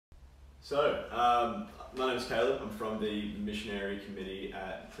So, my name is Caleb. I'm from the missionary committee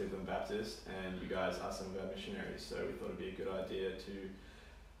at Cleveland Baptist, and you guys are some of our missionaries. So we thought it'd be a good idea to,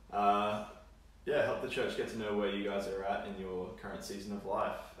 help the church get to know where you guys are at in your current season of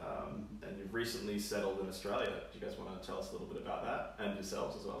life. And you've recently settled in Australia. Do you guys want to tell us a little bit about that and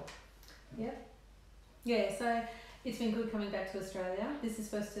yourselves as well? Yeah. So it's been good coming back to Australia. This is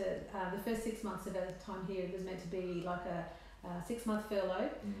supposed to the first 6 months of our time here was meant to be like a 6-month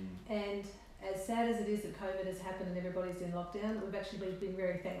furlough, and as sad as it is that COVID has happened and everybody's in lockdown, we've actually been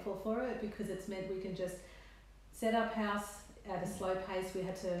very thankful for it because it's meant we can just set up house at a slow pace. We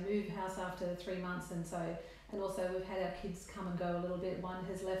had to move house after 3 months, and also we've had our kids come and go a little bit. One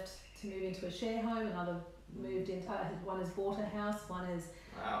has left to move into a share home, another moved into one has bought a house, one has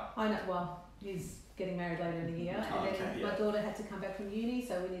he's getting married later in the year, and then my daughter had to come back from uni,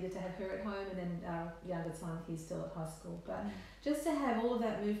 so we needed to have her at home, and then our younger son, he's still at high school. But just to have all of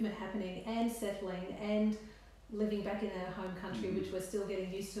that movement happening and settling and living back in our home country, which we're still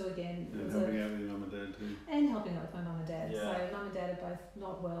getting used to again. And helping out with your mum and dad too. And helping out with my mum and dad. Yeah. So mum and dad are both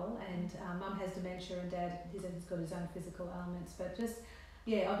not well, and mum has dementia and dad, he's got his own physical ailments, but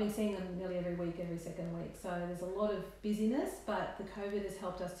I've been seeing them nearly every week, every second week. So there's a lot of busyness, but the COVID has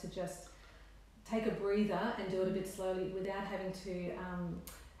helped us to just take a breather and do it a bit slowly without having to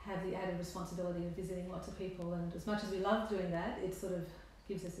have the added responsibility of visiting lots of people. And as much as we love doing that, it sort of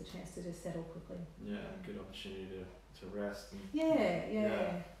gives us a chance to just settle quickly. Yeah, good opportunity to rest.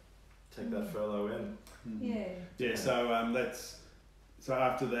 And take that furlough in. So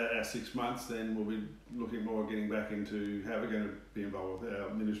after that, our 6 months, then we'll be looking more getting back into how we're going to be involved with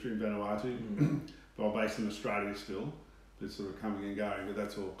our ministry in Vanuatu. Well, based in Australia still, it's sort of coming and going, but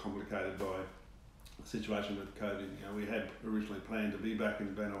that's all complicated by the situation with COVID. We had originally planned to be back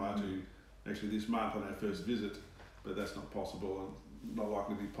in Vanuatu actually this month on our first visit, but that's not possible and not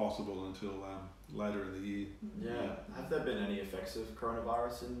likely to be possible until later in the year. Yeah. Have there been any effects of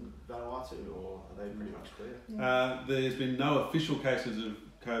coronavirus in Vanuatu, or are they pretty much clear? There's been no official cases of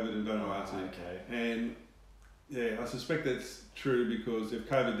COVID in Vanuatu. And I suspect that's true because if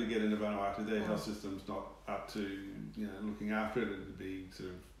COVID did get into Vanuatu, their health system's not up to looking after it. It'd be sort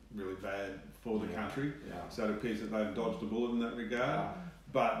of really bad for the country. So it appears that they've dodged a bullet in that regard.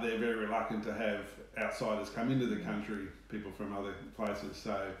 But they're very reluctant to have outsiders come into the country, people from other places.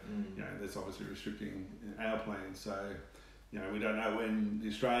 So that's obviously restricting our plans. So we don't know when the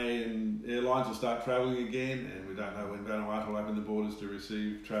Australian airlines will start travelling again, and we don't know when Vanuatu will open the borders to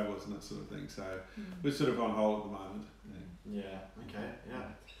receive travellers and that sort of thing. So we're sort of on hold at the moment.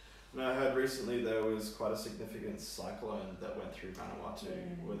 And I heard recently there was quite a significant cyclone that went through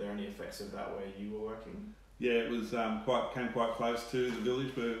Vanuatu. Were there any effects of that where you were working? Yeah, it was came quite close to the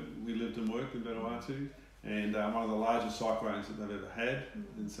village where we lived and worked in Vanuatu, and one of the largest cyclones that they've ever had,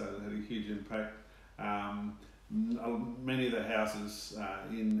 and so it had a huge impact. Many of the houses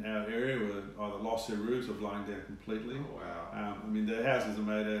in our area were either lost their roofs or blowing down completely. The houses are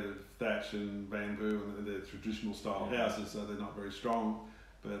made out of thatch and bamboo, and they're traditional style houses, so they're not very strong.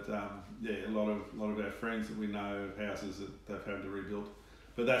 But a lot of our friends that we know have houses that they've had to rebuild.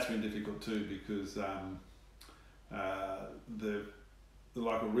 But that's been difficult too because the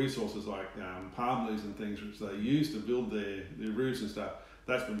local resources like palm leaves and things which they use to build their roofs and stuff,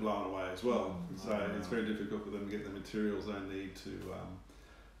 that's been blown away as well. It's very difficult for them to get the materials they need to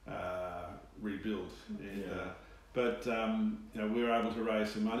rebuild. But we were able to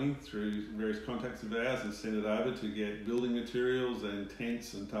raise some money through various contacts of ours and send it over to get building materials and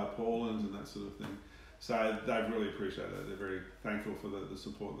tents and tarpaulins and that sort of thing. So they've really appreciated it. They're very thankful for the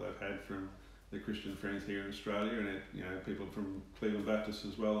support they've had from their Christian friends here in Australia, and people from Cleveland Baptist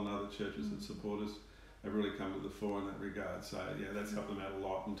as well and other churches that support us have really come to the fore in that regard. So that's helped them out a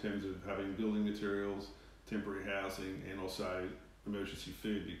lot in terms of having building materials, temporary housing, and also emergency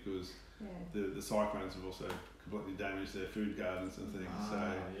food because the cyclones have also completely damaged their food gardens and things.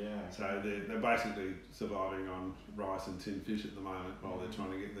 So they're basically surviving on rice and tinned fish at the moment while they're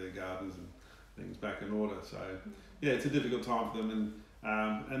trying to get their gardens and things back in order. So it's a difficult time for them,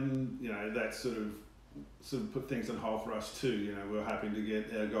 and that sort of put things on hold for us too. We're happy to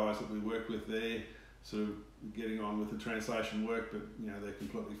get our guys that we work with there sort of getting on with the translation work, but they're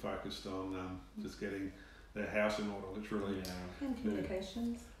completely focused on just getting their house in order, literally. And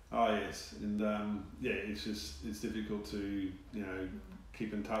communications. Oh yes, and it's difficult to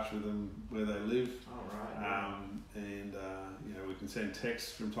keep in touch with them where they live. We can send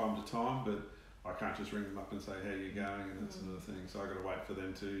texts from time to time, but I can't just ring them up and say how you're going and that sort of thing. So I've got to wait for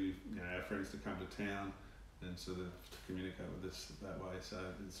them to our friends to come to town and sort of to communicate with us that way. So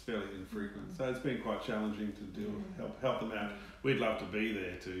it's fairly infrequent. So it's been quite challenging to help them out. We'd love to be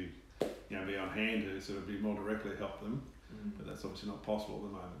there to be on hand to sort of be more directly help them. But that's obviously not possible at the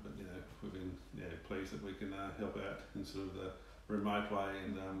moment. But we've been pleased that we can help out in sort of the remote way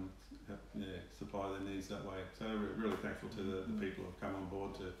and supply their needs that way. So we're really thankful to the people who've come on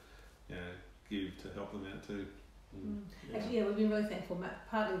board to give to help them out too. Actually, we've been really thankful.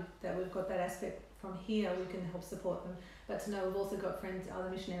 Partly that we've got that aspect from here, we can help support them. But to know we've also got friends, other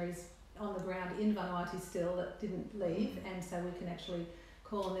missionaries on the ground in Vanuatu still that didn't leave, and so we can actually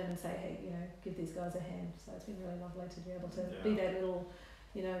call on them and say, hey, give these guys a hand. So it's been really lovely to be able to be that little,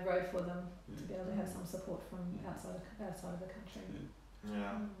 road for them to be able to have some support from outside of the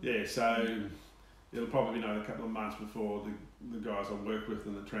country. So it'll probably be another couple of months before the guys I work with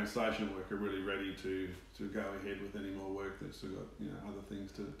and the translation work are really ready to go ahead with any more work. They've still got other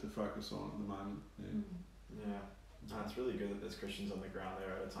things to focus on at the moment. No, it's really good that there's Christians on the ground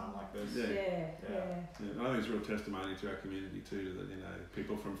there at a time like this. And I think it's a real testimony to our community too that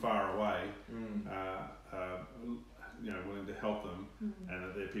people from far away are willing to help them, and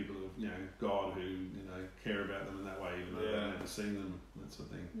that they're people of God who care about them in that way, even though they've never seen them, that sort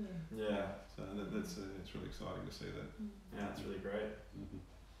of thing. So that's it's really exciting to see that. Yeah, it's really great.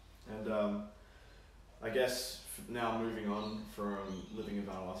 And I guess now moving on from living in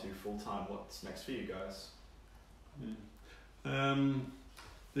Vanuatu full time, what's next for you guys?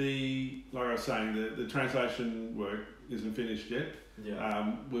 Like I was saying, the translation work isn't finished yet.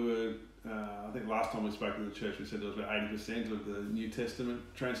 We were I think last time we spoke to the church, we said there was about 80% of the New Testament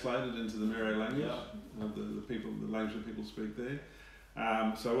translated into the Mero language, of the language that people speak there.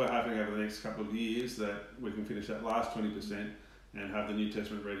 So we're hoping over the next couple of years that we can finish that last 20% and have the New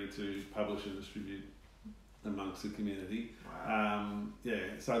Testament ready to publish and distribute amongst the community.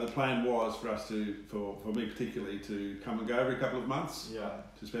 So the plan was for us for me particularly, to come and go every couple of months,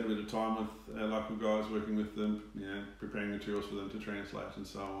 to spend a bit of time with our local guys, working with them, preparing materials for them to translate and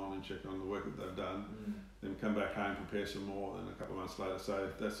so on, and check on the work that they've done, then come back home, prepare some more, then a couple of months later. So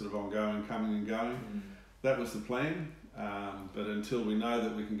that's sort of ongoing, coming and going. That was the plan, but until we know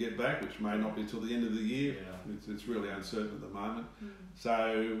that we can get back, which may not be till the end of the year, it's really uncertain at the moment.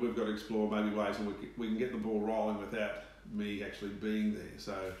 So we've got to explore maybe ways in which we can get the ball rolling without me actually being there.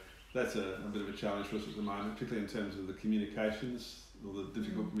 So that's a bit of a challenge for us at the moment, particularly in terms of the communications, or the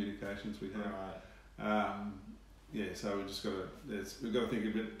difficult communications we have. So we've got to think a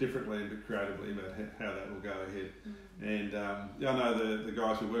bit differently and a bit creatively about how that will go ahead. And I know the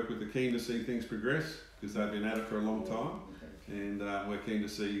guys we work with are keen to see things progress, because they've been at it for a long time, and we're keen to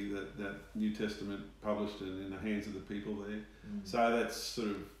see that New Testament published and in the hands of the people there. So that's sort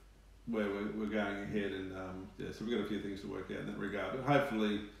of where we're going ahead, and so we've got a few things to work out in that regard. But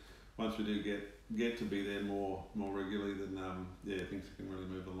hopefully, once we do get to be there more regularly, then things can really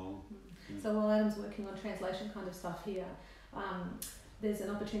move along. So while Adam's working on translation kind of stuff here, there's an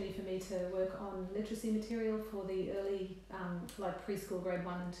opportunity for me to work on literacy material for the early, like preschool grade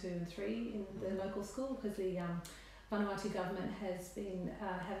 1 and 2 and 3 in the local school, because the Vanuatu government has been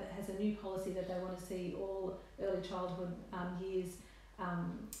has a new policy that they want to see all early childhood years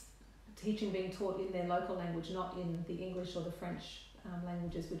teaching being taught in their local language, not in the English or the French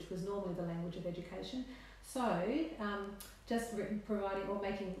languages, which was normally the language of education. So just providing or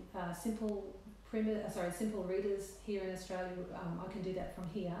making simple readers here in Australia, I can do that from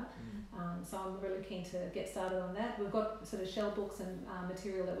here. So I'm really keen to get started on that. We've got sort of shell books and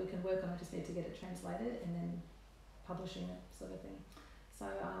material that we can work on. I just need to get it translated and then publishing it, sort of thing. So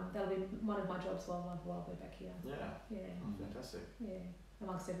that'll be one of my jobs while we're back here. Fantastic.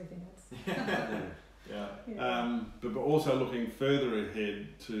 Amongst everything else. But also looking further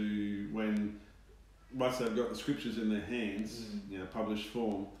ahead to once they've got the scriptures in their hands, published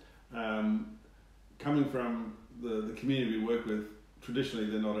form, coming from the community we work with, traditionally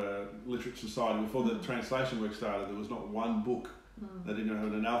they're not a literate society. Before the translation work started, there was not one book. They didn't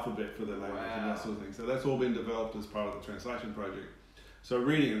have an alphabet for their language and that sort of thing. So that's all been developed as part of the translation project. So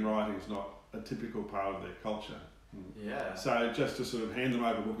reading and writing is not a typical part of their culture. So just to sort of hand them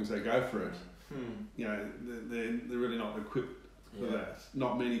over a book and say, go for it, they're really not equipped for that.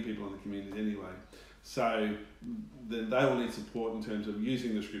 Not many people in the community anyway. So then they will need support in terms of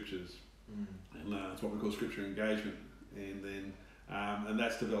using the scriptures. And it's what we call scripture engagement. And then and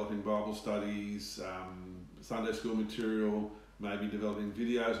that's developing Bible studies, Sunday school material, maybe developing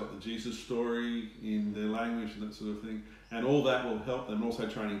videos like the Jesus story in their language and that sort of thing. And all that will help them. Also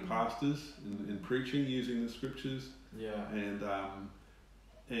training pastors in preaching using the scriptures. And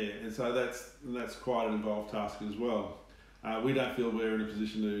so that's quite an involved task as well. We don't feel we're in a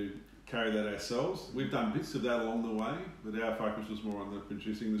position to carry that ourselves. We've done bits of that along the way, but our focus was more on the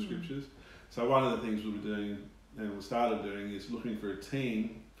producing the scriptures. So one of the things we'll be doing, and we started doing, is looking for a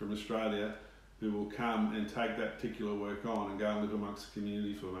team from Australia who will come and take that particular work on and go and live amongst the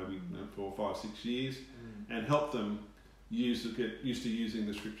community for maybe 4, 5, 6 years and help them get used to using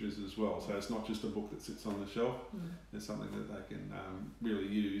the scriptures as well. So it's not just a book that sits on the shelf. It's something that they can really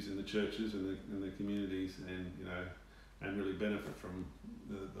use in the churches and in the communities, and really benefit from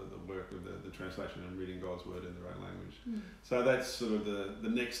the work of the translation and reading God's word in their own language. So that's sort of the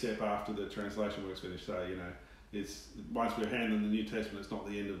next step after the translation work's finished. So it's once we're handling the New Testament, it's not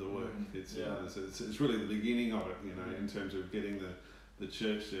the end of the work. It's really the beginning of it. In terms of getting the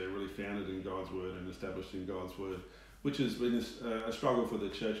church there really founded in God's word and established in God's word, which has been a struggle for the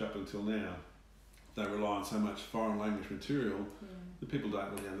church up until now. They rely on so much foreign language material that people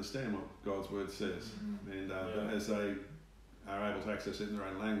don't really understand what God's word says. But as they are able to access it in their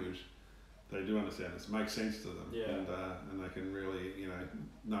own language, they do understand it. It makes sense to them, and they can really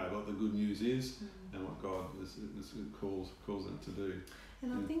know what the good news is and what God calls them to do.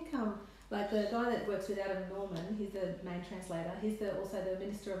 And I think like the guy that works with Adam Norman, he's the main translator. He's also the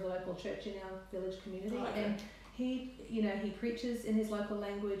minister of the local church in our village community, and he preaches in his local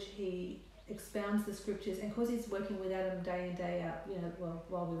language. He expounds the scriptures, and because he's working with Adam day in day out,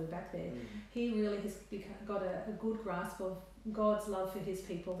 while we were back there, he really has got a good grasp of God's love for his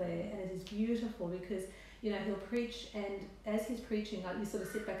people there, and it is beautiful because he'll preach, and as he's preaching, like, you sort of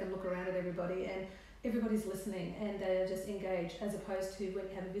sit back and look around at everybody, and everybody's listening, and they are just engaged, as opposed to when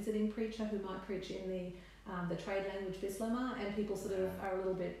you have a visiting preacher who might preach in the trade language Bislama, and people sort of are a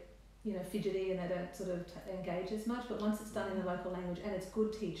little bit fidgety and they don't sort of engage as much. But once it's done in the local language and it's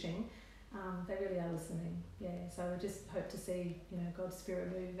good teaching, they really are listening. So we just hope to see God's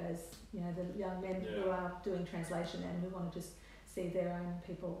Spirit move as the young men who are doing translation and who want to just see their own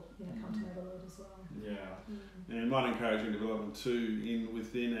people come to know the Lord as well. And one encouraging development too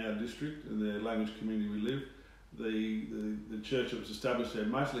within our district and the language community we live. The church that was established there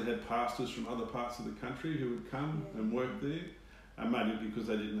mostly had pastors from other parts of the country who would come and work there, maybe because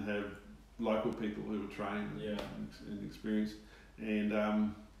they didn't have local people who were trained and experienced, and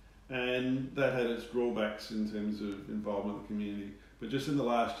that had its drawbacks in terms of involvement in the community. But just in the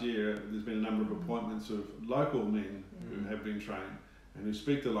last year, there's been a number of appointments of local men who have been trained and who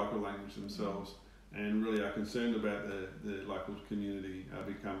speak the local language themselves and really are concerned about the local community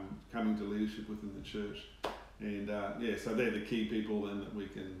coming to leadership within the church. And so they're the key people then that we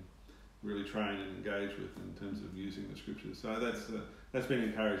can really train and engage with in terms of using the scriptures. So that's been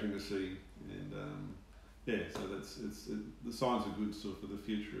encouraging to see, and so the signs are good sort of for the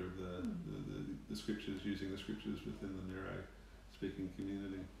future of the scriptures, using the scriptures within the Nero-speaking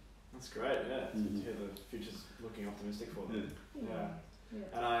community. That's great. It's good to hear the future's looking optimistic for them.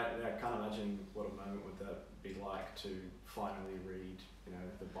 And I can't imagine what a moment would that be like to finally read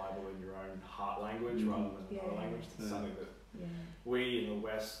the Bible in your own heart language rather than another language. It's something that we in the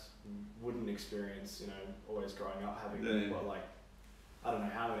West wouldn't experience, always growing up having I don't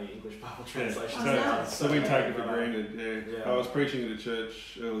know how many English Bible translations. So we take it for granted. I was preaching at a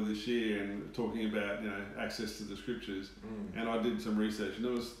church earlier this year and talking about access to the scriptures, and I did some research, and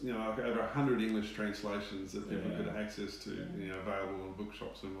there was over 100 English translations that people could access to, available in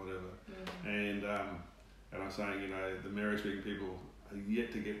bookshops and whatever. And I was saying, the Mary-speaking people are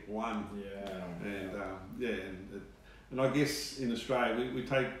yet to get one. And I guess in Australia we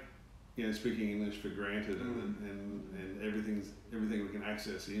take speaking English for granted, and everything we can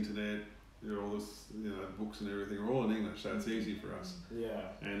access, the internet, all this, books and everything are all in English, so it's easy for us.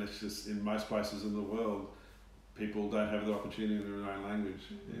 And it's just in most places in the world, people don't have the opportunity in their own language,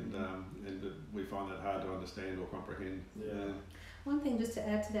 and we find that hard to understand or comprehend. One thing just to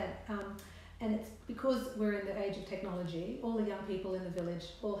add to that, and it's because we're in the age of technology, all the young people in the village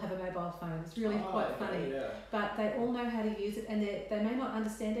all have a mobile phone. It's really quite funny. But they all know how to use it, and they may not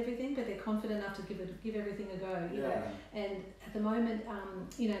understand everything, but they're confident enough to give everything a go. And at the moment,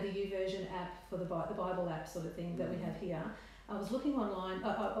 the YouVersion app for the Bible app sort of thing that we have here, I was looking online,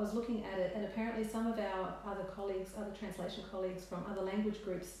 I was looking at it, and apparently some of our other translation colleagues from other language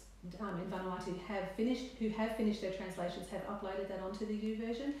groups in Vanuatu who have finished their translations, have uploaded that onto the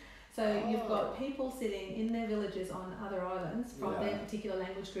YouVersion. So you've got people sitting in their villages on other islands from their particular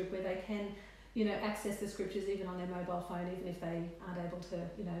language group where they can, access the scriptures even on their mobile phone, even if they aren't able to,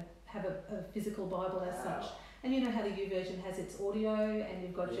 have a physical Bible as such. And you know how the YouVersion has its audio, and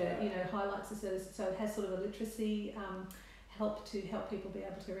you've got your, highlights, so it has sort of a literacy help people be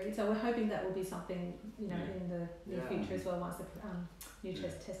able to read. So we're hoping that will be something, in the near future as well, once the New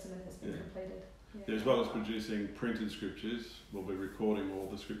Testament has been completed. As well as producing printed scriptures, we'll be recording all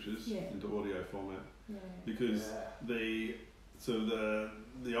the scriptures into audio format, because the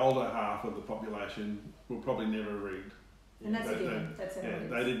older half of the population will probably never read. And that's a given. That's how it is.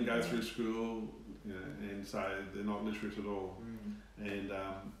 They didn't go through school, you know, and so they're not literate at all. And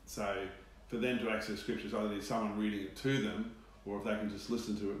so for them to access scriptures, either need someone reading it to them, or if they can just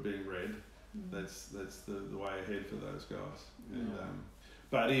listen to it being read, that's the way ahead for those guys. And,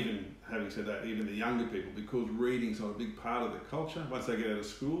 but even having said that, even the younger people, because reading's not a big part of the culture, once they get out of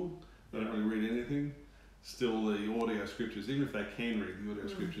school, they don't really read anything. Still, the audio scriptures, even if they can read, the audio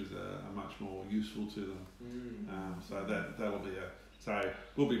scriptures are much more useful to them. So that'll be so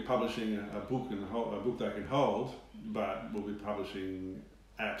we'll be publishing a book they can hold, but we'll be publishing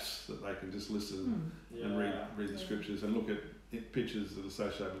apps that they can just listen and read the scriptures and look at pictures that are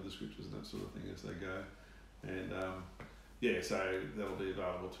associated with the scriptures and that sort of thing as they go. And so that'll be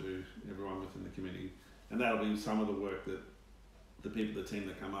available to everyone within the community, and that'll be some of the work that the team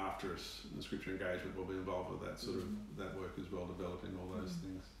that come after us in the scripture engagement will be involved with, that sort of that work as well, developing all those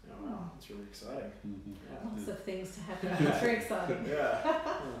things. Oh wow, that's really exciting. Lots of things to happen. It's very exciting.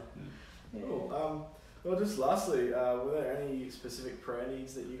 Cool. Well, just lastly, were there any specific prayer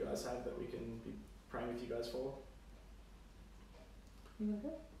needs that you guys have that we can be praying with you guys for? You want to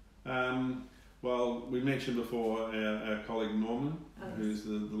go? Well, we mentioned before our colleague Norman, who's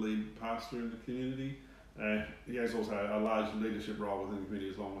the lead pastor in the community. He has also a large leadership role within the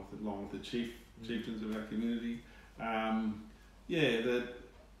community, along with the chieftains of our community. That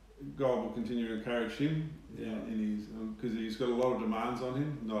God will continue to encourage him in his, because he's got a lot of demands on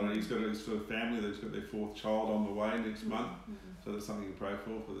him. Not only he's got his sort of family, they've got their 4th child on the way next month, so that's something to pray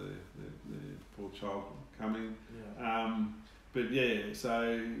for the 4th child coming.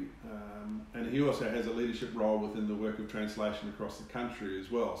 And he also has a leadership role within the work of translation across the country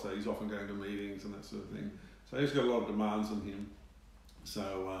as well. So he's often going to meetings and that sort of thing. So he's got a lot of demands on him.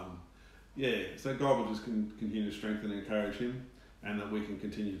 So so God will just continue to strengthen and encourage him, and that we can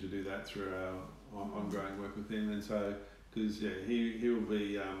continue to do that through our ongoing work with him. And so, because he will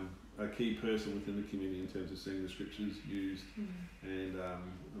be a key person within the community in terms of seeing the scriptures used and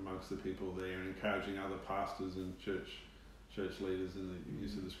amongst the people there, and encouraging other pastors and church leaders in the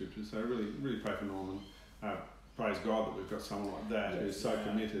use of the scriptures. So really, really pray for Norman. Praise God that we've got someone like that who's so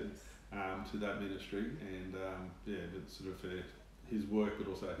committed to that ministry, and but sort of for his work, but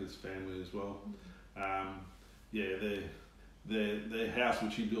also his family as well. Their house,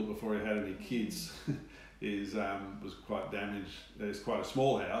 which he built before he had any kids, was quite damaged. It's quite a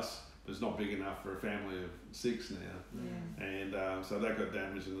small house, but it's not big enough for a family of 6 now. And so that got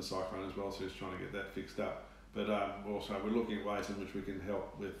damaged in the cyclone as well. So he's trying to get that fixed up. But also we're looking at ways in which we can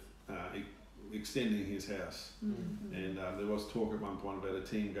help with extending his house. And there was talk at one point about a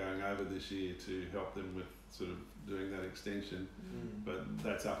team going over this year to help them with sort of doing that extension. But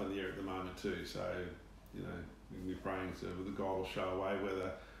that's up in the air at the moment too. So, we can be praying that God will show a way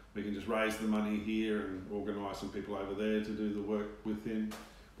whether we can just raise the money here and organise some people over there to do the work with him.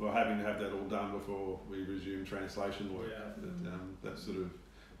 We're hoping to have that all done before we resume translation work. But that's sort of,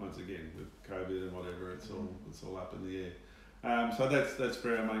 once again, with COVID and whatever, it's all up in the air. So that's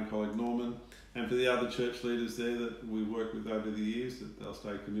for our main colleague Norman, and for the other church leaders there that we work with over the years, that they'll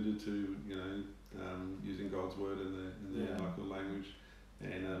stay committed to using God's word in their local language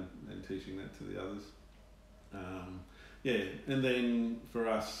and teaching that to the others. And then for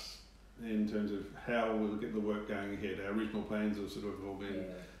us, in terms of how we'll get the work going ahead, our original plans have sort of all been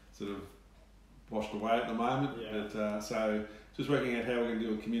sort of washed away at the moment. But so just working out how we're going to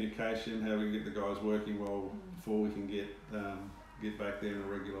deal with communication, how we can get the guys working well before we can get back there on a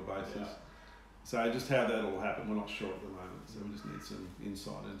regular basis. So just how that will happen, we're not sure at the moment. So we just need some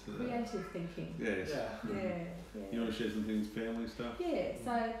insight into that. Creative thinking. Yes. You want to share some things, family stuff?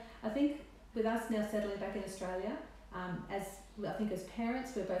 So I think with us now settling back in Australia, as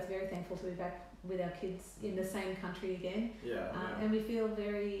parents, we're both very thankful to be back with our kids in the same country again. And we feel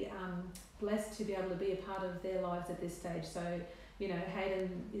very blessed to be able to be a part of their lives at this stage. So,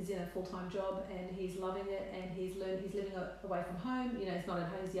 Hayden is in a full-time job and he's loving it, and he's living away from home. He's not at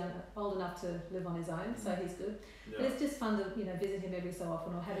home, he's old enough to live on his own, so he's good. But it's just fun to, visit him every so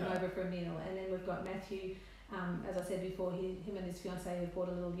often or have him over for a meal. And then we've got Matthew, as I said before, him and his fiancée have bought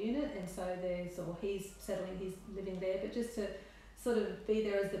a little unit, and so he's settling, he's living there, but just to sort of be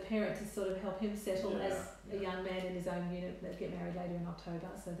there as the parent to sort of help him settle as a young man in his own unit. They'll get married later in October,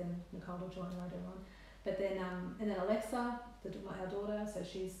 so then Nicole will join later on. But then, and then Alexa, our daughter, so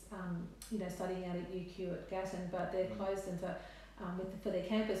she's studying out at UQ at Gatton, but they're closed, and so for their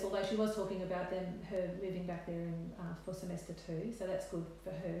campus. Although she was talking about her moving back there for semester 2, so that's good for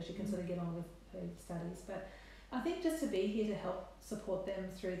her. She can sort of get on with her studies. But I think just to be here to help support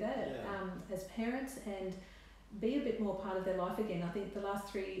them through that as parents, and be a bit more part of their life again. I think the last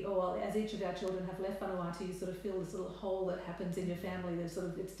three, or well, as each of our children have left Vanuatu, you sort of feel this little hole that happens in your family that sort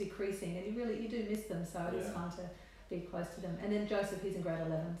of it's decreasing, and you do miss them. So it is fun to be close to them. And then Joseph, he's in grade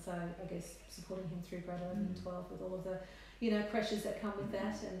 11, so I guess supporting him through grade 11 and 12 with all of the, pressures that come with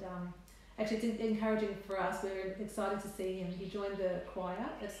that. And actually, it's encouraging for us. We're excited to see him. He joined the choir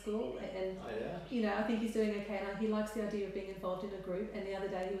at school, and I think he's doing okay. And he likes the idea of being involved in a group. And the other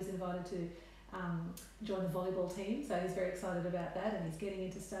day, he was invited to join the volleyball team, so he's very excited about that. And he's getting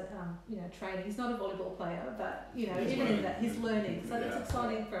into training. He's not a volleyball player, but even in that, he's learning. So that's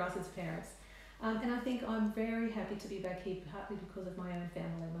exciting for us as parents. And I think I'm very happy to be back here, partly because of my own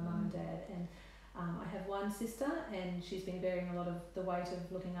family, my mum and dad. And I have one sister, and she's been bearing a lot of the weight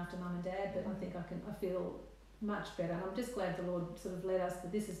of looking after mum and dad, but I think I feel much better. And I'm just glad the Lord sort of led us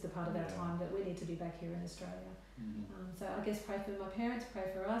that this is the part of our time that we need to be back here in Australia. So I guess pray for my parents, pray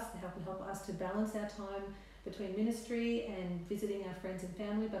for us, to help us to balance our time between ministry and visiting our friends and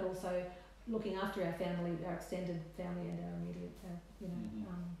family, but also looking after our family, our extended family, and our immediate,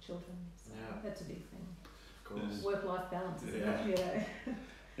 children. So that's a big thing. Of course. Work-life balance, isn't it?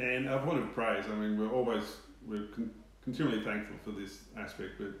 And a point of praise. I mean, we're continually thankful for this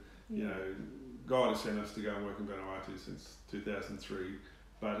aspect, but God has sent us to go and work in Vanuatu since 2003.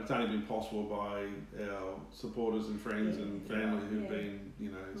 But it's only been possible by our supporters and friends and family who've been,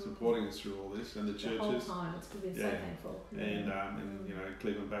 supporting us through all this, and the churches. The whole time, it's been so thankful. And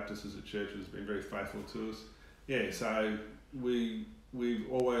Cleveland Baptist as a church has been very faithful to us. So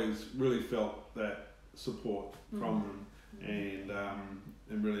we've always really felt that support from them,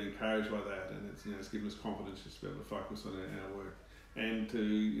 and really encouraged by that. And it's given us confidence just to be able to focus on our work, and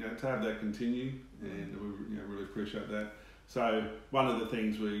to have that continue. And we really appreciate that. So one of the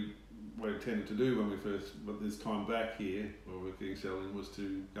things we tended to do when we first got this time back here, or we're getting settled in, was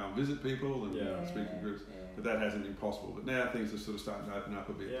to go and visit people and speak in groups. But that hasn't been possible. But now things are sort of starting to open up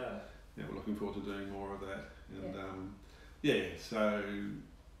a bit. We're looking forward to doing more of that. And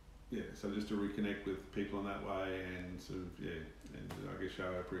so just to reconnect with people in that way, and sort of and I guess show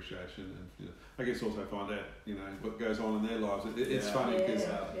our appreciation, and I guess also find out what goes on in their lives. It's funny because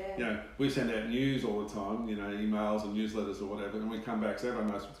we send out news all the time, emails and newsletters or whatever, and we come back, so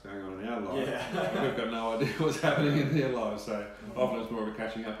everyone knows what's going on in our lives. We've got no idea what's happening in their lives, so often it's more of a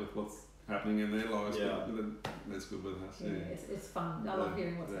catching up with what's happening in their lives. But that's good with us. It's fun. I love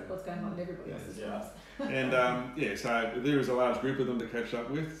hearing what's going on in everybody else's lives. And so there is a large group of them to catch up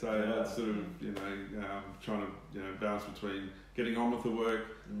with. So that's sort of trying to balance between getting on with the work,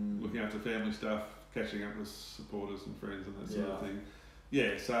 looking after family stuff, catching up with supporters and friends and that sort of thing.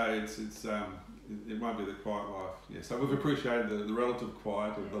 So it won't be the quiet life. So we've appreciated the relative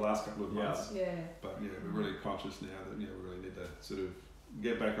quiet of the last couple of months. But we're really conscious now that we really need to sort of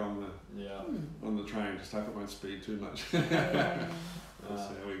get back on the train. Just hope it won't speed too much. There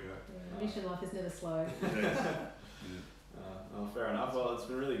we go. Mission life is never slow. Well, fair enough. Well, it's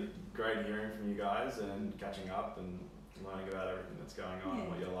been really great hearing from you guys and catching up and learning about everything that's going on and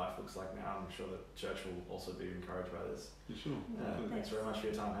what your life looks like now. I'm sure the church will also be encouraged by this. For sure. Thanks very much for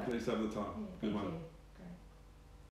your time. Please have the time. Good one.